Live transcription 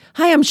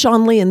Hi, I'm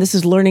Sean Lee, and this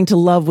is Learning to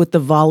Love with the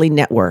Volley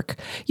Network.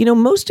 You know,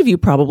 most of you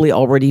probably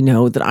already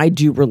know that I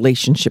do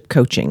relationship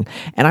coaching,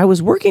 and I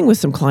was working with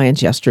some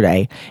clients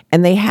yesterday,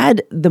 and they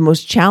had the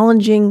most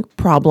challenging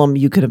problem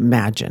you could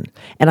imagine,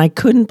 and I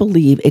couldn't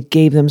believe it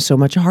gave them so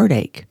much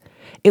heartache.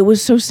 It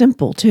was so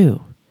simple,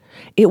 too.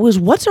 It was,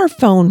 what's our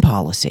phone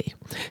policy?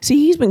 See,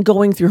 he's been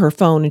going through her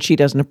phone and she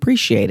doesn't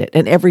appreciate it.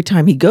 And every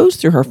time he goes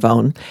through her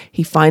phone,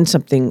 he finds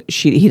something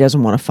he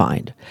doesn't want to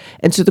find.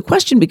 And so the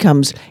question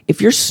becomes, if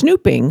you're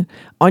snooping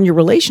on your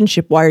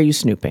relationship, why are you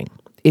snooping?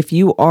 If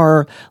you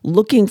are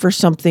looking for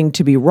something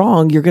to be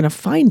wrong, you're going to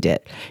find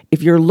it.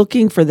 If you're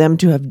looking for them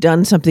to have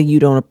done something you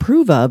don't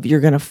approve of, you're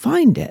going to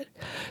find it.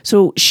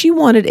 So she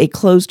wanted a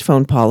closed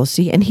phone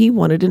policy and he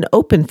wanted an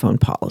open phone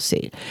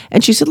policy.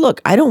 And she said, look,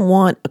 I don't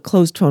want a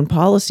closed phone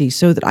policy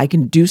so that I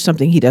can do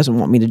something he doesn't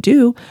want me to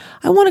do.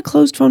 I want a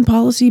closed phone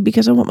policy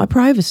because I want my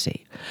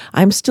privacy.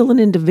 I'm still an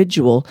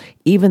individual,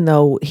 even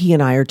though he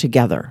and I are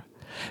together.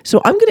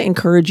 So I'm going to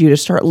encourage you to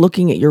start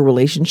looking at your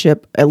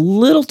relationship a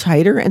little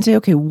tighter and say,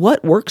 okay,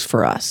 what works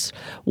for us?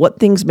 What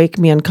things make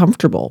me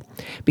uncomfortable?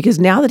 Because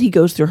now that he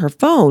goes through her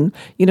phone,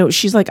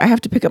 she's like, I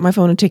have to pick up my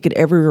phone and take it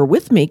everywhere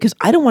with me because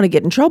I don't want to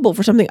get in trouble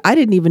for something I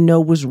didn't even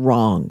know was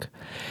wrong.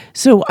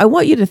 So I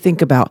want you to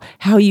think about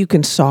how you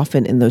can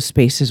soften in those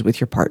spaces with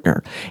your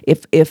partner.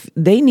 If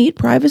they need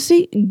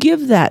privacy,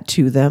 give that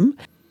to them.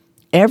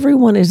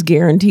 Everyone is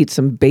guaranteed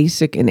some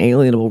basic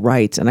inalienable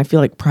rights, and I feel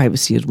like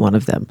privacy is one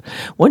of them.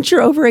 Once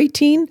you're over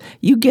 18,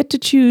 you get to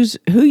choose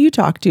who you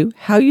talk to,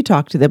 how you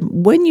talk to them,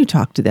 when you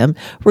talk to them,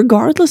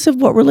 regardless of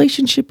what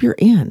relationship you're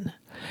in.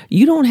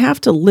 You don't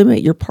have to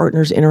limit your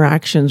partner's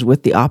interactions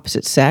with the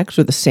opposite sex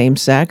or the same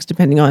sex,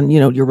 depending on,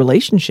 your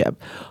relationship.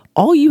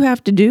 All you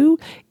have to do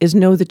is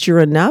know that you're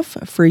enough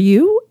for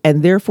you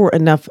and therefore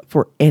enough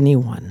for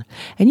anyone.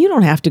 And you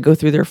don't have to go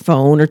through their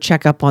phone or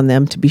check up on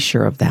them to be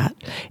sure of that.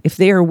 If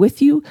they are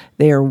with you,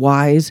 they are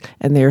wise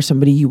and they are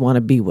somebody you want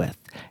to be with.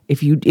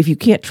 If you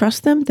can't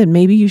trust them, then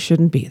maybe you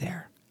shouldn't be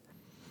there.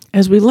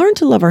 As we learn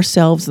to love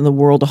ourselves and the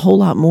world a whole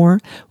lot more,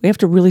 we have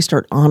to really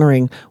start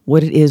honoring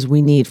what it is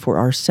we need for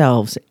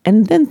ourselves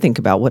and then think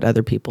about what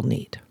other people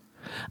need.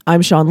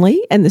 I'm Sean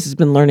Lee, and this has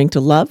been Learning to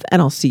Love,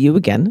 and I'll see you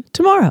again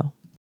tomorrow.